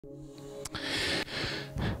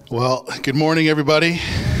Well, good morning, everybody.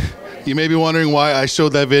 You may be wondering why I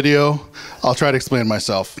showed that video. I'll try to explain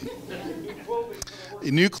myself.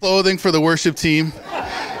 New clothing for the worship team.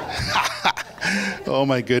 Oh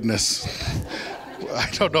my goodness. I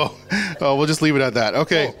don't know. Oh, we'll just leave it at that.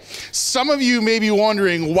 Okay. Some of you may be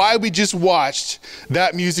wondering why we just watched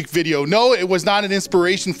that music video. No, it was not an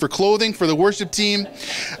inspiration for clothing for the worship team,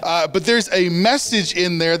 but there's a message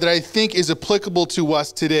in there that I think is applicable to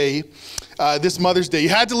us today. This Mother's Day. You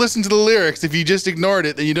had to listen to the lyrics. If you just ignored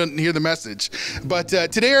it, then you didn't hear the message. But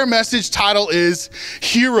today our message title is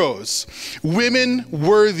Heroes, Women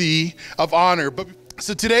Worthy of Honor.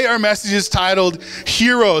 So today our message is titled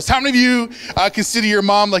Heroes. How many of you consider your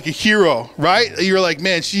mom like a hero, right? You're like,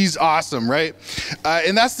 man, she's awesome, right?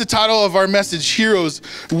 And that's the title of our message, Heroes,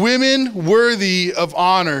 Women Worthy of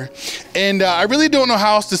Honor. And I really don't know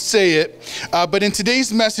how else to say it, but in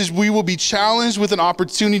today's message, we will be challenged with an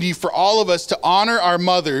opportunity for all of us to honor our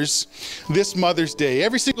mothers this Mother's Day,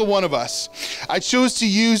 every single one of us. I chose to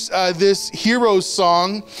use this Heroes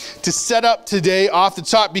song to set up today off the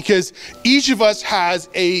top because each of us has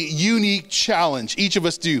a unique challenge. Each of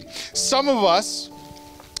us do. Some of us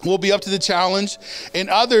will be up to the challenge, and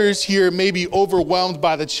others here may be overwhelmed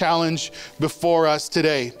by the challenge before us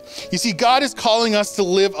today. You see, God is calling us to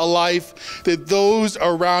live a life that those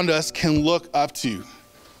around us can look up to.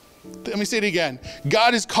 Let me say it again.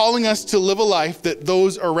 God is calling us to live a life that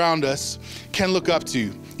those around us can look up to.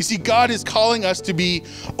 You see, God is calling us to be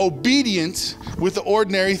obedient with the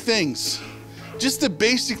ordinary things. Just the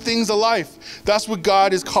basic things of life. That's what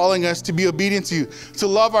God is calling us to be obedient to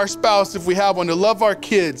love our spouse if we have one, to love our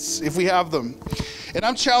kids if we have them. And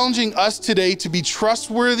I'm challenging us today to be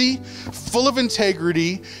trustworthy, full of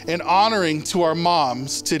integrity, and honoring to our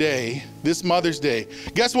moms today, this Mother's Day.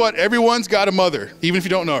 Guess what? Everyone's got a mother, even if you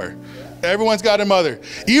don't know her. Everyone's got a mother.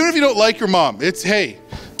 Even if you don't like your mom, it's, hey,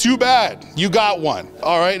 too bad, you got one,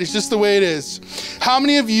 all right? It's just the way it is. How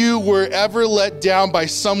many of you were ever let down by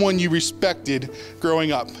someone you respected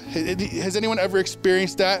growing up? Has anyone ever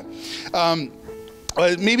experienced that?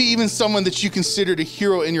 Maybe even someone that you considered a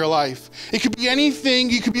hero in your life. It could be anything.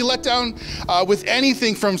 You could be let down with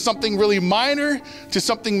anything from something really minor to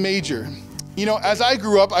something major. You know, as I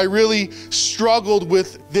grew up, I really struggled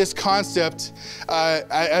with this concept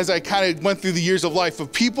as I kind of went through the years of life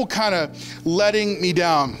of people kind of letting me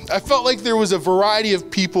down. I felt like there was a variety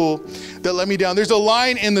of people that let me down. There's a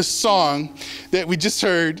line in the song that we just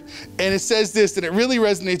heard, and it says this, and it really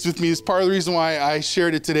resonates with me. It's part of the reason why I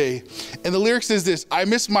shared it today. And the lyric says this: I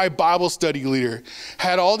miss my Bible study leader,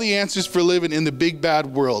 had all the answers for living in the big bad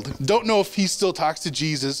world. Don't know if he still talks to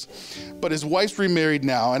Jesus, but his wife's remarried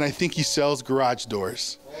now, and I think he sells garage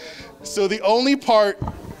doors. So the only part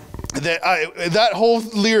that whole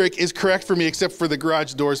lyric is correct for me, except for the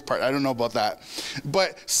garage doors part. I don't know about that.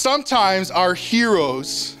 But sometimes our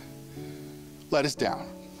heroes let us down.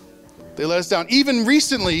 They let us down. Even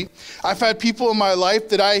recently, I've had people in my life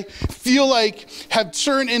that I feel like have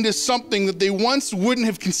turned into something that they once wouldn't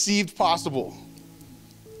have conceived possible.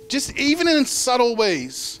 Just even in subtle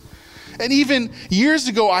ways. And even years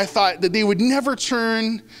ago, I thought that they would never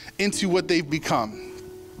turn into what they've become.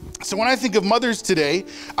 So when I think of mothers today,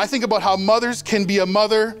 I think about how mothers can be a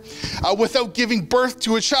mother without giving birth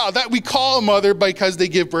to a child. That we call a mother because they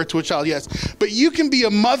give birth to a child, yes. But you can be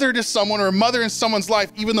a mother to someone or a mother in someone's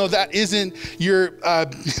life, even though that isn't your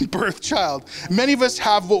birth child. Many of us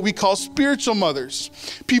have what we call spiritual mothers.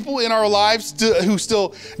 People in our lives who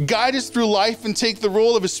still guide us through life and take the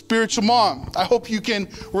role of a spiritual mom. I hope you can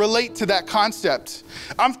relate to that concept.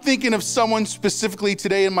 I'm thinking of someone specifically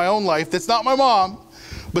today in my own life that's not my mom,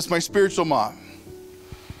 but it's my spiritual mom.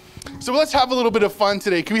 So let's have a little bit of fun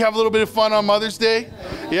today. Can we have a little bit of fun on Mother's Day?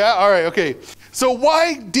 Yeah? All right, okay. So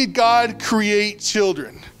why did God create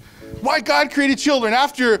children? Why God created children?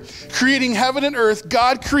 After creating heaven and earth,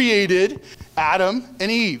 God created Adam and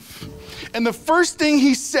Eve. And the first thing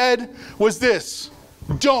he said was this: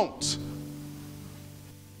 don't.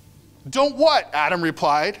 Don't what? Adam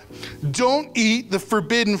replied. Don't eat the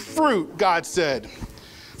forbidden fruit, God said.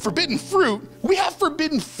 Forbidden fruit? We have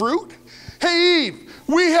forbidden fruit? Hey, Eve,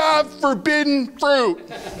 we have forbidden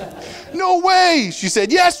fruit. No way, she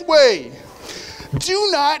said. Yes way. Do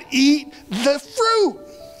not eat the fruit,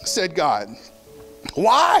 said God.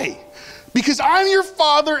 Why? Because I'm your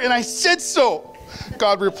father and I said so,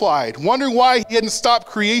 God replied, wondering why he hadn't stopped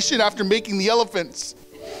creation after making the elephants.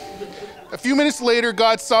 A few minutes later,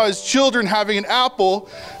 God saw his children having an apple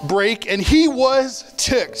break and he was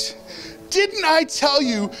ticked. Didn't I tell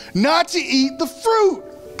you not to eat the fruit?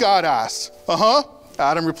 God asked.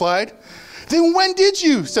 Adam replied. Then when did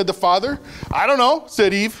you? Said the father. I don't know,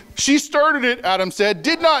 said Eve. She started it, Adam said.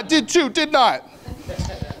 Did not, did too, did not.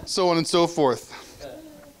 So on and so forth.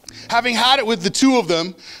 Having had it with the two of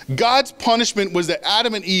them, God's punishment was that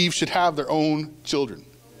Adam and Eve should have their own children.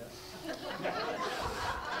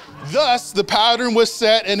 Thus, the pattern was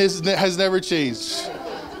set and has never changed.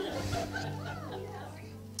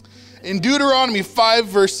 In Deuteronomy 5,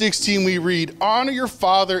 verse 16, we read, honor your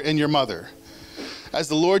father and your mother, as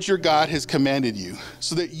the Lord your God has commanded you,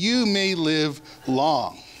 so that you may live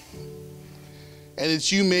long, and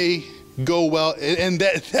that you may go well, and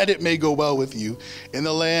that it may go well with you in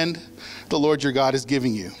the land the Lord your God is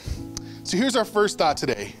giving you. So here's our first thought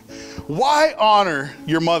today. Why honor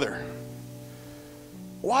your mother?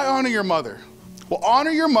 Why honor your mother? Well,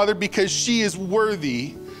 honor your mother because she is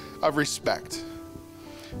worthy of respect.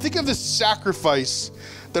 Think of the sacrifice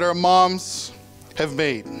that our moms have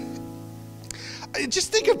made.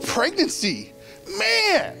 Just think of pregnancy.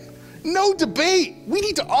 Man, no debate. We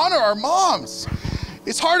need to honor our moms.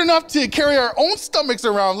 It's hard enough to carry our own stomachs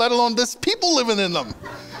around, let alone this people living in them.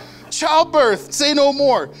 Childbirth, say no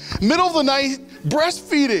more. Middle of the night,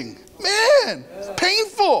 breastfeeding. Man,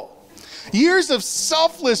 painful. Years of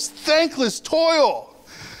selfless, thankless toil.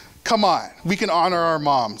 Come on, we can honor our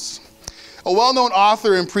moms. A well-known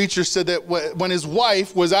author and preacher said that when his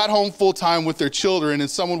wife was at home full-time with their children and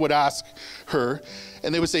someone would ask her,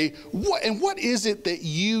 and they would say, what is it that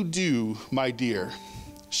you do, my dear?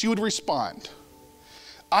 She would respond,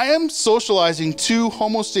 I am socializing two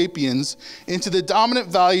Homo sapiens into the dominant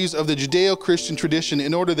values of the Judeo-Christian tradition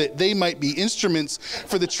in order that they might be instruments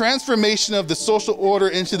for the transformation of the social order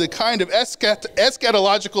into the kind of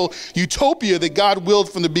eschatological utopia that God willed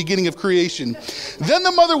from the beginning of creation. Then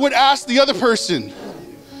the mother would ask the other person,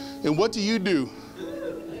 and what do you do?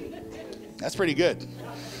 That's pretty good.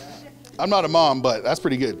 I'm not a mom, but that's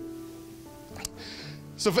pretty good.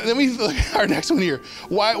 So let me look at our next one here.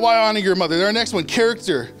 Why honor your mother? Our next one,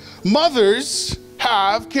 character. Mothers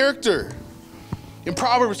have character. In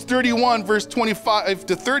Proverbs 31, verse 25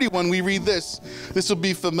 to 31, we read this. This will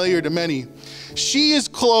be familiar to many. She is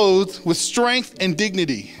clothed with strength and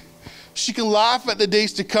dignity. She can laugh at the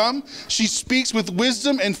days to come. She speaks with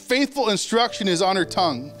wisdom, and faithful instruction is on her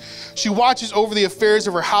tongue. She watches over the affairs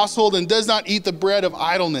of her household and does not eat the bread of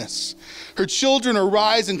idleness. Her children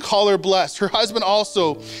arise and call her blessed. Her husband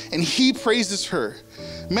also, and he praises her.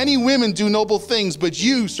 Many women do noble things, but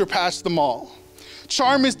you surpass them all.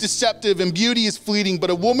 Charm is deceptive and beauty is fleeting, but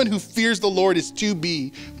a woman who fears the Lord is to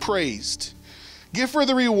be praised. Give her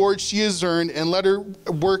the reward she has earned, and let her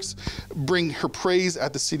works bring her praise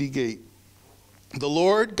at the city gate. The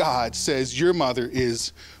Lord God says your mother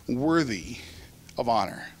is worthy of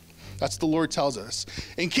honor. That's what the Lord tells us.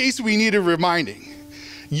 In case we need a reminding,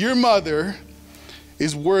 your mother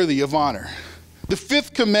is worthy of honor. The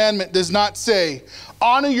fifth commandment does not say,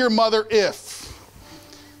 honor your mother if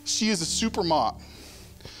she is a super mom.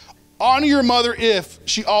 Honor your mother if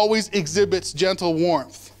she always exhibits gentle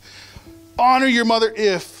warmth. Honor your mother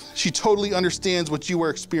if she totally understands what you are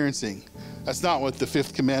experiencing. That's not what the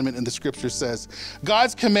fifth commandment in the scripture says.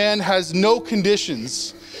 God's command has no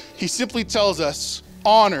conditions. He simply tells us,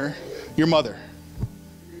 honor your mother.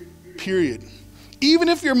 Period. Even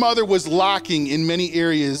if your mother was lacking in many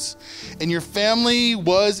areas and your family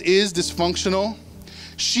is dysfunctional,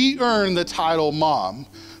 she earned the title mom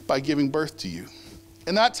by giving birth to you.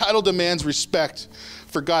 And that title demands respect,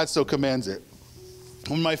 for God so commands it.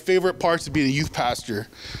 One of my favorite parts of being a youth pastor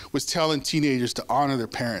was telling teenagers to honor their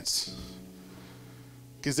parents,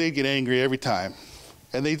 because they'd get angry every time.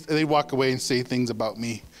 And they'd walk away and say things about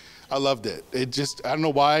me. I loved it. I don't know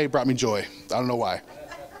why, it brought me joy. I don't know why.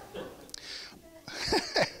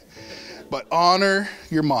 But honor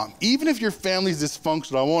your mom. Even if your family's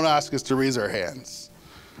dysfunctional, I won't ask us to raise our hands.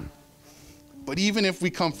 But even if we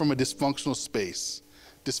come from a dysfunctional space,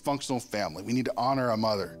 dysfunctional family, we need to honor our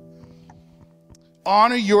mother.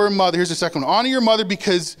 Honor your mother. Here's the second one. Honor your mother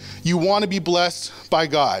because you want to be blessed by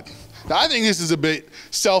God. Now, I think this is a bit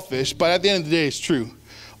selfish, but at the end of the day, it's true.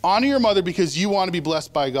 Honor your mother because you want to be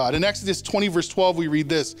blessed by God. In Exodus 20, verse 12, we read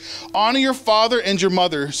this. Honor your father and your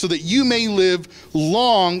mother so that you may live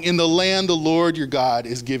long in the land the Lord your God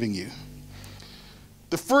is giving you.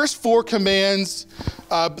 The first four commands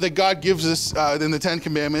that God gives us in the 10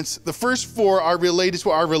 commandments, the first four are related to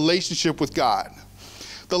our relationship with God.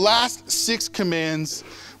 The last 6 commands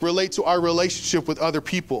relate to our relationship with other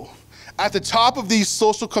people. At the top of these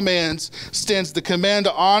social commands stands the command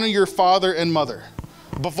to honor your father and mother.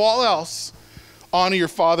 Above all else, honor your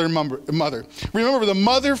father and mother. Remember the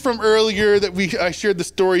mother from earlier that I shared the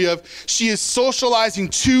story of, she is socializing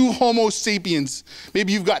 2 Homo sapiens.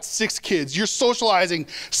 Maybe you've got 6 kids. You're socializing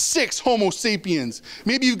 6 Homo sapiens.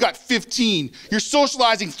 Maybe you've got 15. You're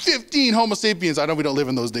socializing 15 Homo sapiens. I know we don't live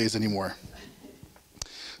in those days anymore.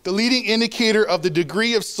 The leading indicator of the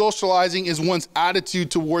degree of socializing is one's attitude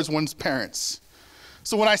towards one's parents.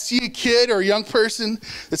 So when I see a kid or a young person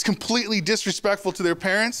that's completely disrespectful to their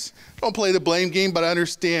parents, don't play the blame game, but I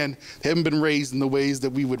understand they haven't been raised in the ways that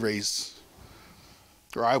we would raise,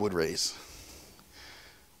 or I would raise.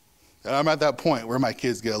 And I'm at that point where my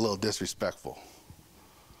kids get a little disrespectful.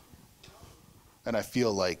 And I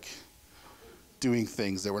feel like doing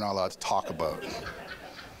things that we're not allowed to talk about.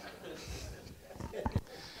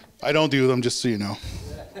 I don't do them, just so you know.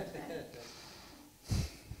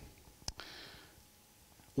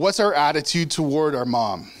 What's our attitude toward our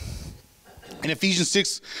mom? In Ephesians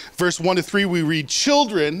 6, verse 1-3, we read,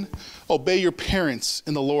 "Children, obey your parents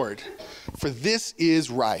in the Lord, for this is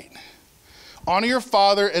right. Honor your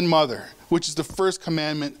father and mother, which is the first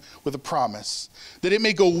commandment with a promise, that it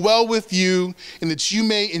may go well with you and that you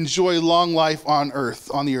may enjoy long life on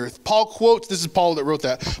the earth." Paul quotes, this is Paul that wrote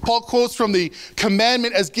that. Paul quotes from the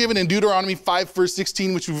commandment as given in Deuteronomy 5, verse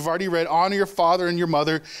 16, which we've already read. "Honor your father and your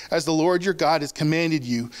mother as the Lord your God has commanded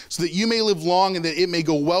you, so that you may live long and that it may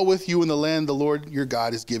go well with you in the land the Lord your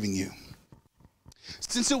God is giving you."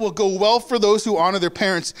 Since it will go well for those who honor their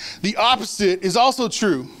parents, the opposite is also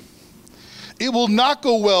true. It will not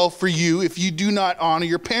go well for you if you do not honor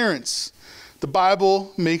your parents. The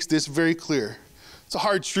Bible makes this very clear. It's a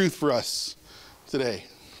hard truth for us today.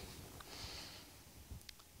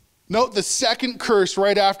 Note the second curse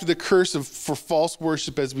right after the curse for false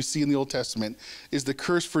worship, as we see in the Old Testament, is the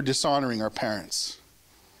curse for dishonoring our parents.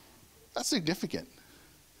 That's significant.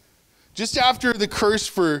 Just after the curse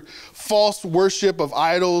for false worship of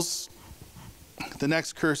idols, the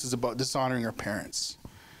next curse is about dishonoring our parents.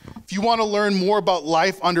 If you want to learn more about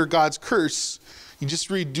life under God's curse, you just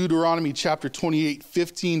read Deuteronomy chapter 28,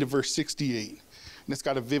 15 to verse 68. And it's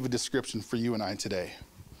got a vivid description for you and I today.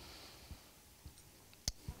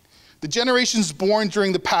 The generations born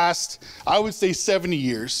during the past, I would say 70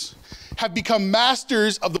 years, have become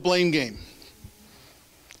masters of the blame game.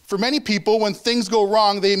 For many people, when things go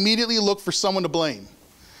wrong, they immediately look for someone to blame.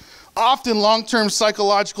 Often, long-term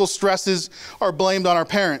psychological stresses are blamed on our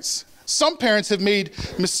parents. Some parents have made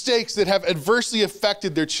mistakes that have adversely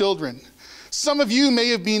affected their children. Some of you may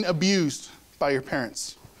have been abused by your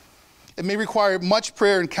parents. It may require much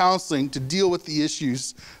prayer and counseling to deal with the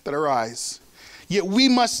issues that arise. Yet we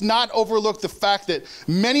must not overlook the fact that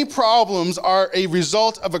many problems are a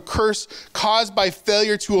result of a curse caused by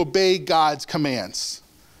failure to obey God's commands.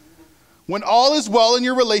 When all is well in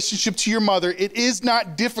your relationship to your mother, it is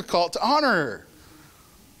not difficult to honor her.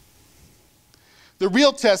 The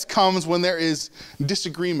real test comes when there is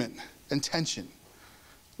disagreement and tension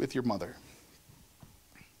with your mother.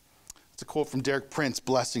 It's a quote from Derek Prince,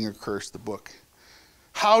 Blessing or Curse, the book.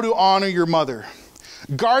 How to honor your mother.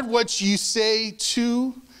 Guard what you say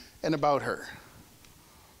to and about her.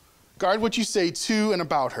 Guard what you say to and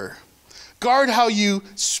about her. Guard how you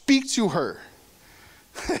speak to her.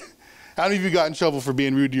 How many of you got in trouble for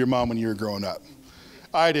being rude to your mom when you were growing up?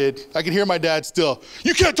 I did. I could hear my dad still,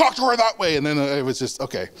 "You can't talk to her that way." And then it was just,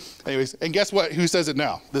 okay. Anyways, and guess what? Who says it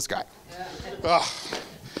now? This guy.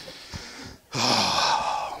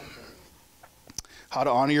 How to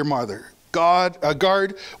honor your mother.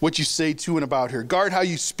 Guard what you say to and about her. Guard how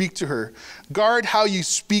you speak to her. Guard how you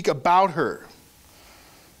speak about her.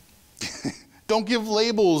 Don't give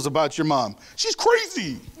labels about your mom. "She's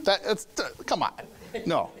crazy." Come on.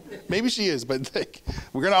 No, maybe she is, but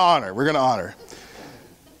we're going to honor. We're going to honor.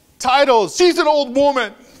 Titles. "She's an old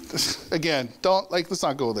woman." Again, let's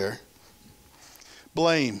not go there.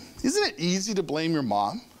 Blame. Isn't it easy to blame your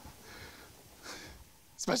mom?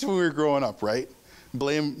 Especially when we were growing up, right?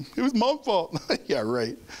 Blame, "It was mom's fault." Yeah,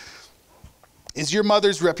 right. Is your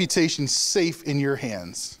mother's reputation safe in your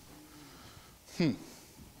hands?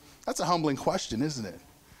 That's a humbling question, isn't it?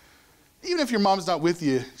 Even if your mom's not with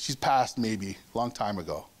you, she's passed maybe a long time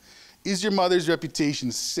ago. Is your mother's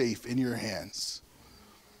reputation safe in your hands?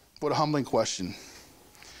 What a humbling question.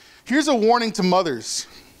 Here's a warning to mothers.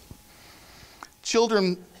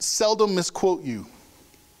 Children seldom misquote you.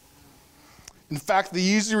 In fact, they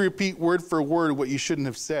usually repeat word for word what you shouldn't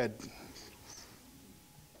have said.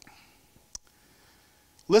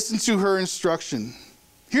 Listen to her instruction.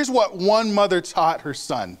 Here's what one mother taught her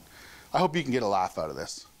son. I hope you can get a laugh out of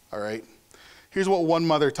this, all right? Here's what one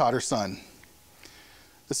mother taught her son.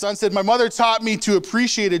 The son said, "My mother taught me to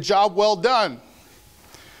appreciate a job well done.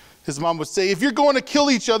 His mom would say, if you're going to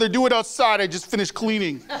kill each other, do it outside. I just finished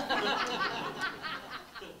cleaning.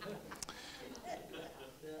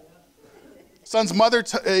 Son's mother,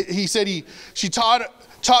 she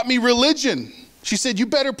taught me religion. She said, you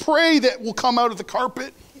better pray that will come out of the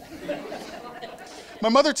carpet. My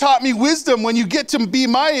mother taught me wisdom. When you get to be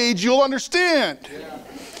my age, you'll understand. Yeah.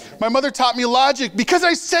 My mother taught me logic. Because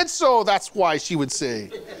I said so, that's why, she would say.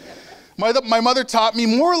 My mother taught me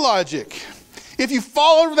more logic. If you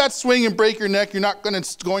fall over that swing and break your neck, you're not going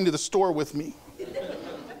to the store with me.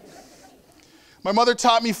 My mother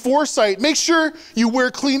taught me foresight. Make sure you wear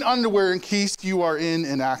clean underwear in case you are in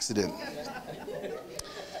an accident.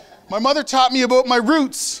 My mother taught me about my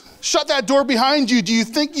roots. Shut that door behind you. Do you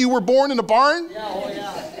think you were born in a barn? Yeah, oh yeah.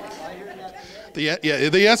 I heard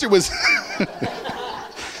that. The answer was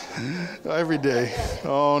every day.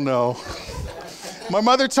 Oh no. My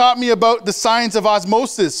mother taught me about the science of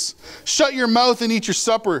osmosis. Shut your mouth and eat your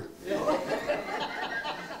supper.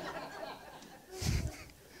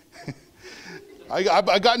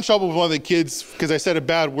 I got in trouble with one of the kids because I said a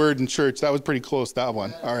bad word in church. That was pretty close, that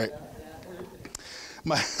one. All right.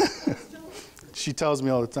 She tells me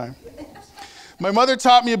all the time. My mother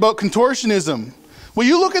taught me about contortionism. Will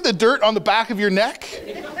you look at the dirt on the back of your neck?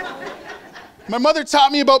 My mother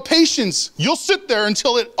taught me about patience. You'll sit there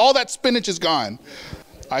until all that spinach is gone.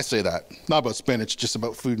 I say that. Not about spinach, just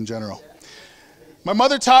about food in general. My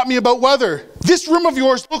mother taught me about weather. This room of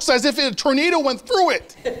yours looks as if a tornado went through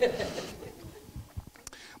it.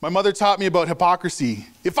 My mother taught me about hypocrisy.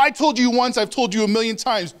 If I told you once, I've told you a million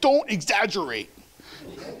times. Don't exaggerate.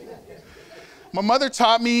 My mother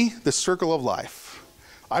taught me the circle of life.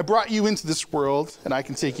 I brought you into this world, and I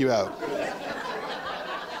can take you out.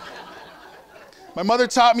 My mother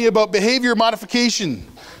taught me about behavior modification.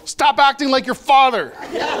 Stop acting like your father.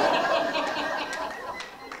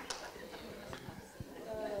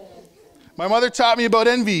 My mother taught me about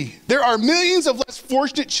envy. There are millions of less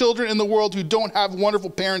fortunate children in the world who don't have wonderful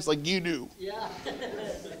parents like you do. Yeah.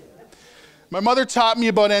 My mother taught me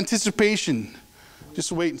about anticipation.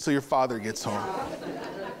 Just wait until your father gets home.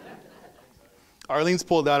 Arlene's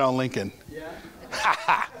pulled that on Lincoln.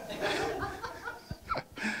 Yeah.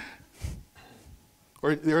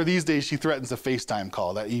 Or these days she threatens a FaceTime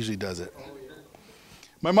call. That usually does it.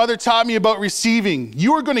 My mother taught me about receiving.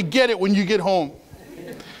 You are going to get it when you get home.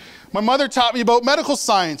 My mother taught me about medical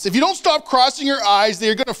science. If you don't stop crossing your eyes,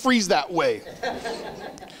 they're going to freeze that way.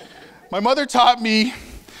 My mother taught me,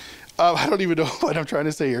 I don't even know what I'm trying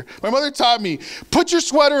to say here. My mother taught me, put your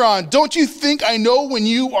sweater on. Don't you think I know when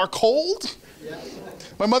you are cold? Yeah.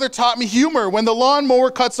 My mother taught me humor. When the lawnmower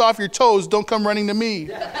cuts off your toes, don't come running to me.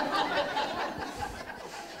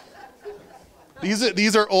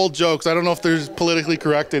 These are old jokes. I don't know if they're politically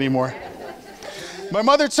correct anymore. My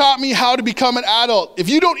mother taught me how to become an adult. If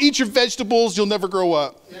you don't eat your vegetables, you'll never grow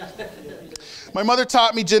up. My mother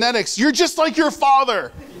taught me genetics. You're just like your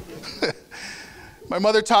father. My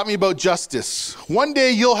mother taught me about justice. One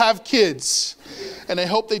day you'll have kids, and I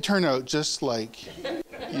hope they turn out just like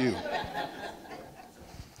you.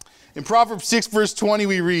 In Proverbs 6, verse 20,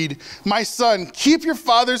 we read, my son, keep your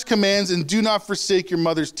father's commands and do not forsake your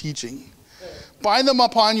mother's teaching. Bind them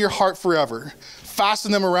upon your heart forever.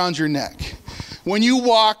 Fasten them around your neck. When you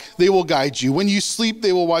walk, they will guide you. When you sleep,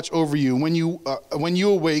 they will watch over you. When you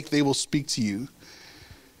awake, they will speak to you.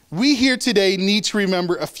 We here today need to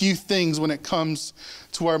remember a few things when it comes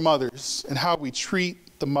to our mothers and how we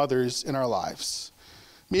treat the mothers in our lives.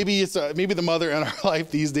 Maybe the mother in our life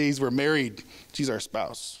these days, we're married. She's our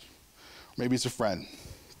spouse. Maybe it's a friend.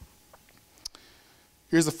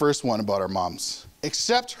 Here's the first one about our moms.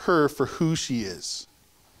 Accept her for who she is.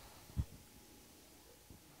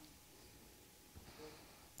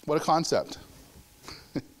 What a concept.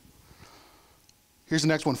 Here's the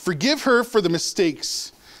next one. Forgive her for the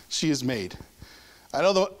mistakes she has made. I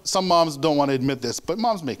know some moms don't want to admit this, but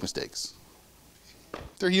moms make mistakes.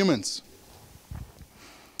 They're humans.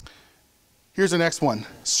 Here's the next one.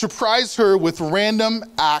 Surprise her with random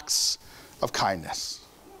acts of kindness.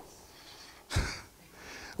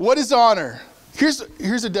 What is honor? Here's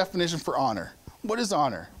a definition for honor. What is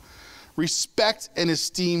honor? Respect and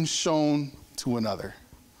esteem shown to another.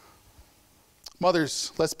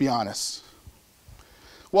 Mothers, let's be honest.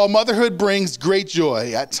 While motherhood brings great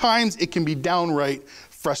joy, at times it can be downright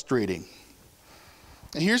frustrating.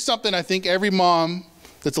 And here's something I think every mom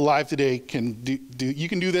that's alive today can do. You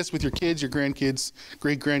can do this with your kids, your grandkids,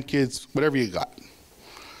 great-grandkids, whatever you got.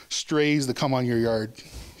 Strays that come on your yard.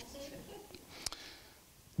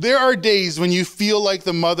 There are days when you feel like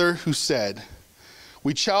the mother who said,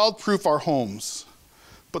 we child-proof our homes,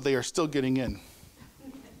 but they are still getting in.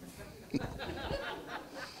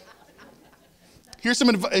 Here's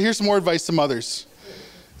some more advice to mothers.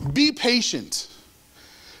 Be patient.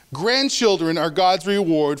 Grandchildren are God's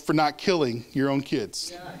reward for not killing your own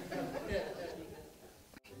kids.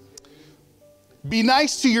 Be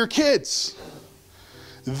nice to your kids.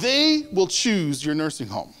 They will choose your nursing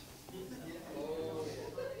home.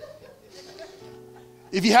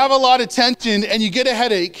 If you have a lot of tension and you get a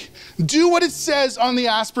headache, do what it says on the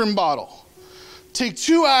aspirin bottle. Take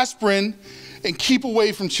 2 aspirin and keep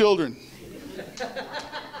away from children.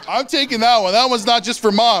 I'm taking that one. That one's not just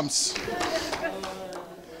for moms.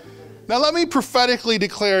 Now let me prophetically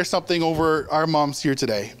declare something over our moms here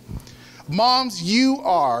today. Moms, you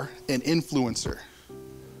are an influencer.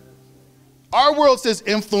 Our world says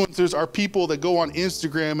influencers are people that go on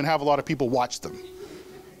Instagram and have a lot of people watch them.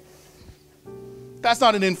 That's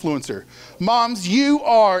not an influencer. Moms, you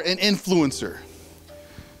are an influencer.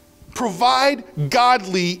 Provide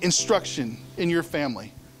godly instruction in your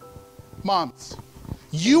family. Moms,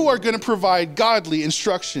 you are going to provide godly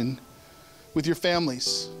instruction with your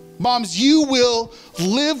families. Moms, you will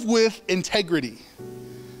live with integrity.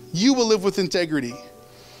 You will live with integrity.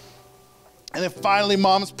 And then finally,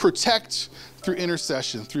 moms, protect through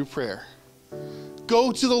intercession, through prayer.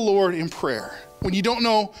 Go to the Lord in prayer. When you don't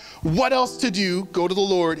know what else to do, go to the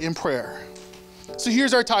Lord in prayer. So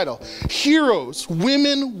here's our title, Heroes,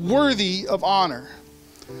 Women Worthy of Honor.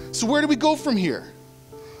 So where do we go from here?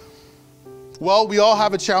 Well, we all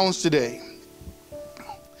have a challenge today.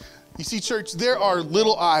 You see, church, there are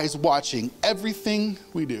little eyes watching everything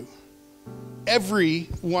we do. Every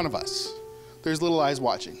one of us, there's little eyes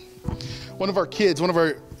watching. One of our kids, one of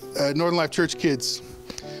our Northern Life Church kids,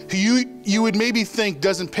 who you would maybe think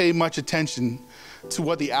doesn't pay much attention to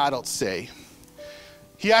what the adults say.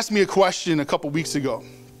 He asked me a question a couple weeks ago.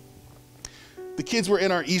 The kids were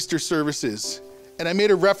in our Easter services, and I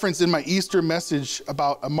made a reference in my Easter message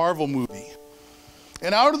about a Marvel movie.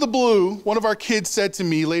 And out of the blue, one of our kids said to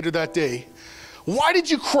me later that day, "Why did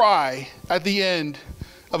you cry at the end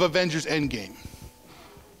of Avengers Endgame?"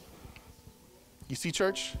 You see,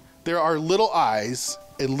 church, there are little eyes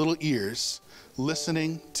and little ears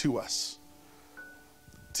listening to us.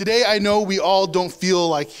 Today, I know we all don't feel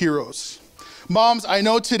like heroes. Moms, I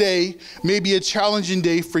know today may be a challenging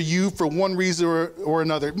day for you for one reason or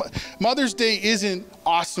another. Mother's Day isn't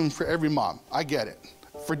awesome for every mom. I get it.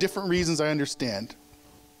 For different reasons, I understand.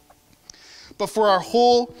 But for our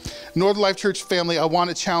whole Northern Life Church family, I want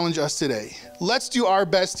to challenge us today. Let's do our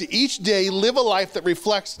best to each day live a life that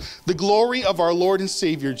reflects the glory of our Lord and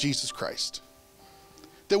Savior, Jesus Christ.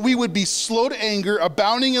 That we would be slow to anger,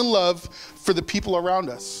 abounding in love for the people around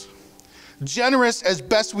us. Generous as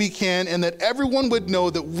best we can, and that everyone would know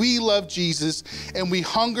that we love Jesus and we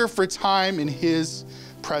hunger for time in his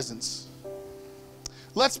presence.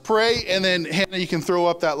 Let's pray, and then Hannah, you can throw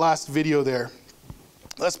up that last video there.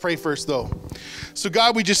 Let's pray first, though. So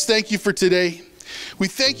God, we just thank you for today. We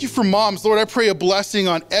thank you for moms. Lord, I pray a blessing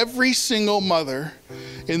on every single mother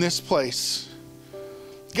in this place.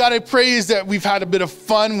 God, I pray is that we've had a bit of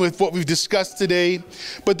fun with what we've discussed today,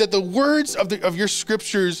 but that the words of your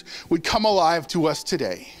scriptures would come alive to us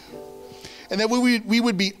today. And that we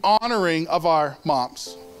would be honoring of our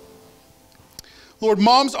moms. Lord,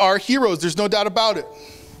 moms are heroes. There's no doubt about it.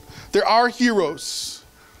 There are heroes.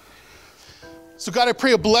 So God, I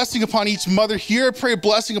pray a blessing upon each mother here. I pray a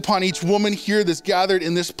blessing upon each woman here that's gathered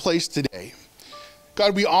in this place today.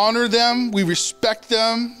 God, we honor them. We respect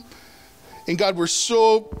them. And God, we're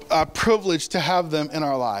so privileged to have them in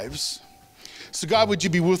our lives. So God, would you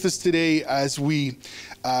be with us today as we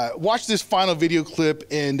watch this final video clip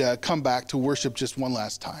and come back to worship just one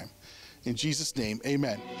last time. In Jesus' name,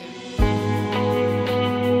 amen.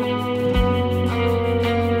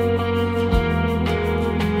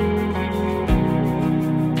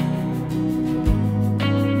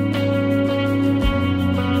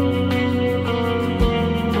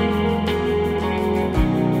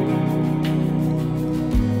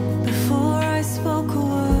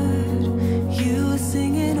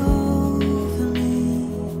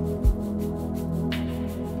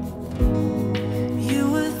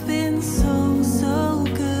 You have been so, so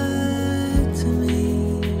good.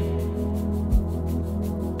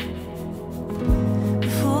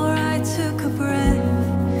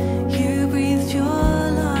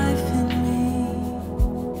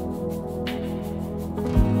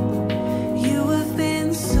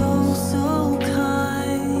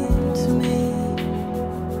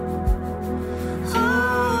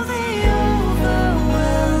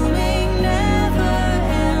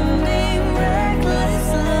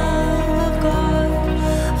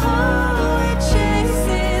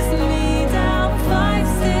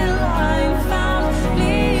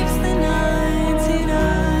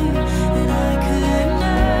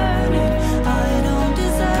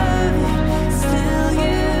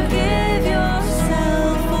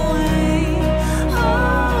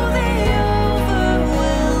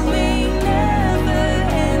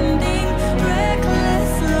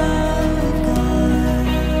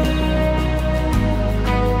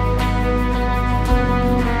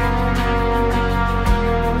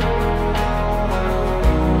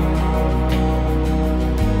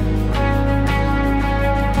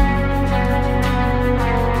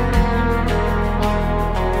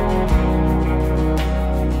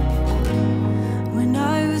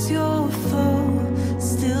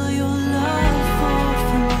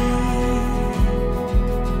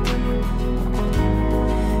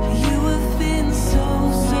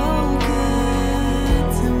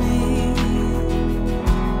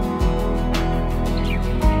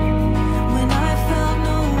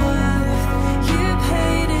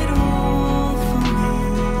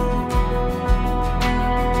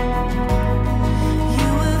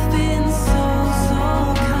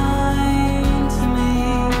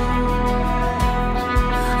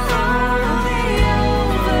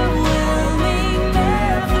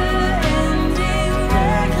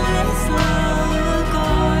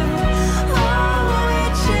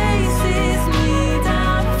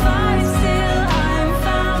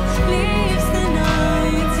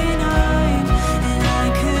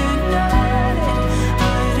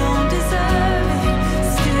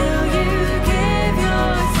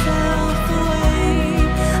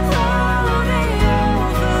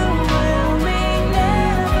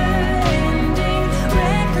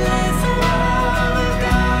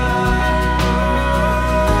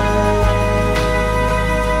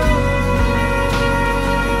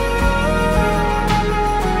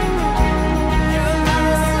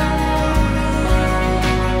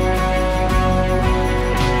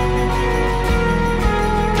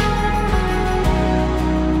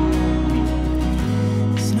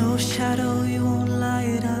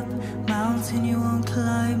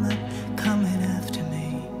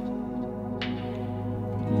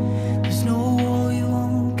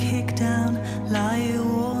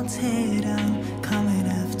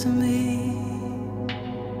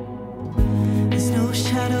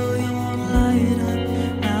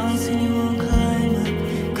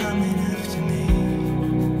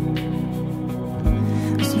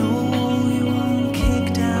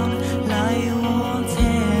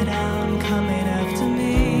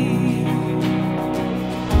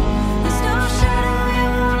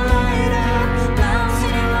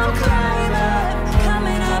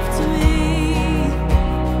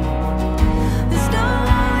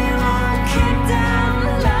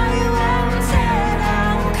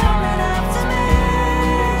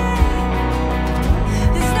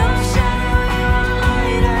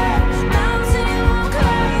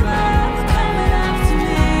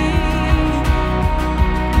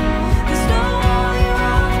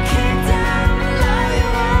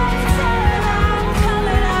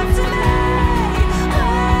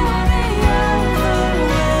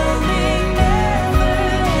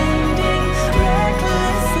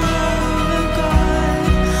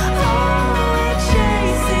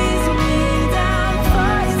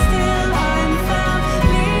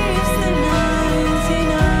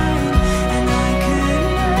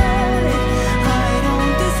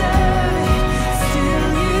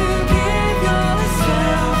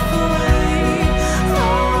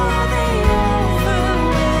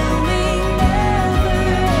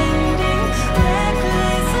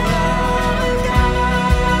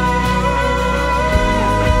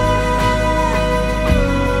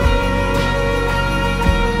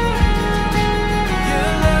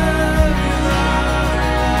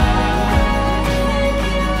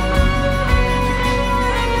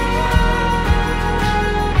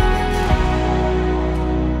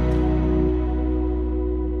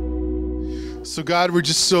 So God, we're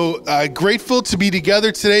just so grateful to be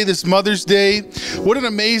together today, this Mother's Day. What an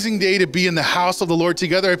amazing day to be in the house of the Lord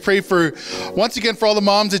together. I pray for, once again, for all the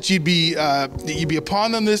moms that you'd be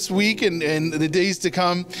upon them this week and the days to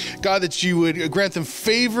come. God, that you would grant them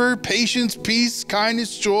favor, patience, peace,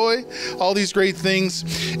 kindness, joy, all these great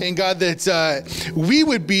things. And God, that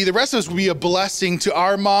the rest of us would be a blessing to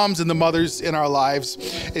our moms and the mothers in our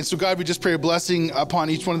lives. And so God, we just pray a blessing upon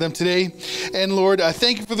each one of them today. And Lord,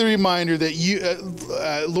 thank you for the reminder that you,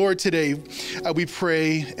 Lord, today we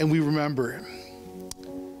pray and we remember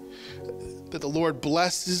that the Lord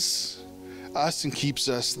blesses us and keeps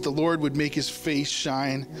us. That the Lord would make his face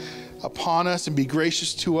shine upon us and be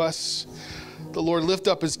gracious to us. The Lord lift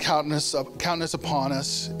up his countenance upon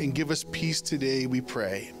us and give us peace today, we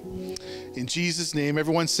pray. In Jesus' name,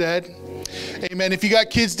 everyone said, amen. If you got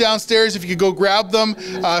kids downstairs, if you could go grab them,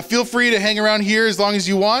 feel free to hang around here as long as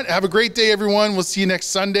you want. Have a great day, everyone. We'll see you next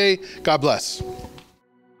Sunday. God bless.